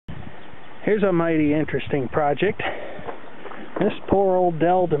Here's a mighty interesting project. This poor old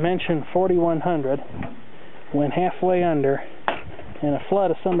Dell Dimension 4100 went halfway under in a flood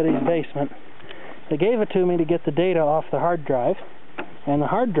of somebody's basement. They gave it to me to get the data off the hard drive, and the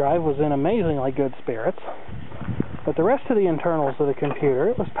hard drive was in amazingly good spirits. But the rest of the internals of the computer,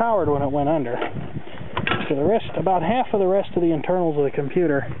 it was powered when it went under. So the rest, about half of the rest of the internals of the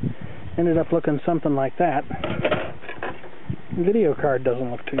computer ended up looking something like that. The video card doesn't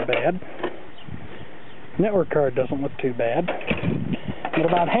look too bad. Network card doesn't look too bad. But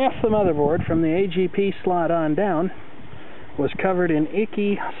about half the motherboard from the AGP slot on down was covered in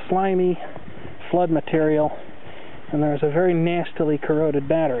icky, slimy flood material, and there was a very nastily corroded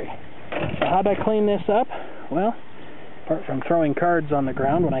battery. So how'd I clean this up? Well, apart from throwing cards on the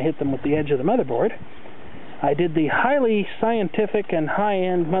ground when I hit them with the edge of the motherboard, I did the highly scientific and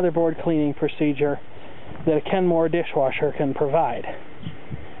high-end motherboard cleaning procedure that a Kenmore dishwasher can provide.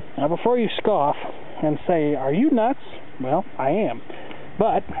 Now, before you scoff and say, "Are you nuts?" Well, I am.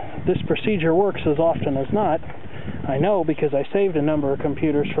 But this procedure works as often as not. I know because I saved a number of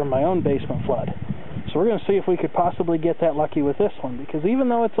computers from my own basement flood. So we're going to see if we could possibly get that lucky with this one, because even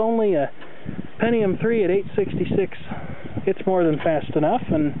though it's only a Pentium 3 at 866, it's more than fast enough,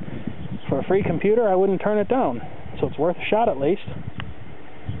 and for a free computer I wouldn't turn it down. So it's worth a shot at least.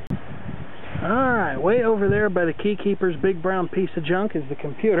 Alright, way over there by the keykeeper's big brown piece of junk is the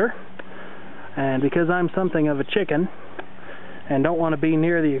computer. And because I'm something of a chicken and don't want to be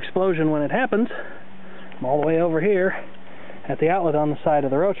near the explosion when it happens, I'm all the way over here at the outlet on the side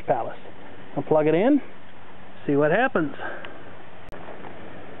of the Roach Palace. I'll plug it in, see what happens.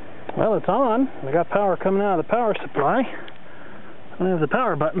 Well, it's on. I got power coming out of the power supply. I don't have the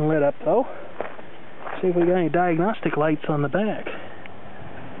power button lit up though. See if we got any diagnostic lights on the back.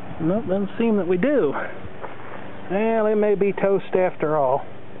 Nope, doesn't seem that we do. Well, it may be toast after all,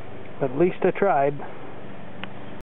 but at least I tried.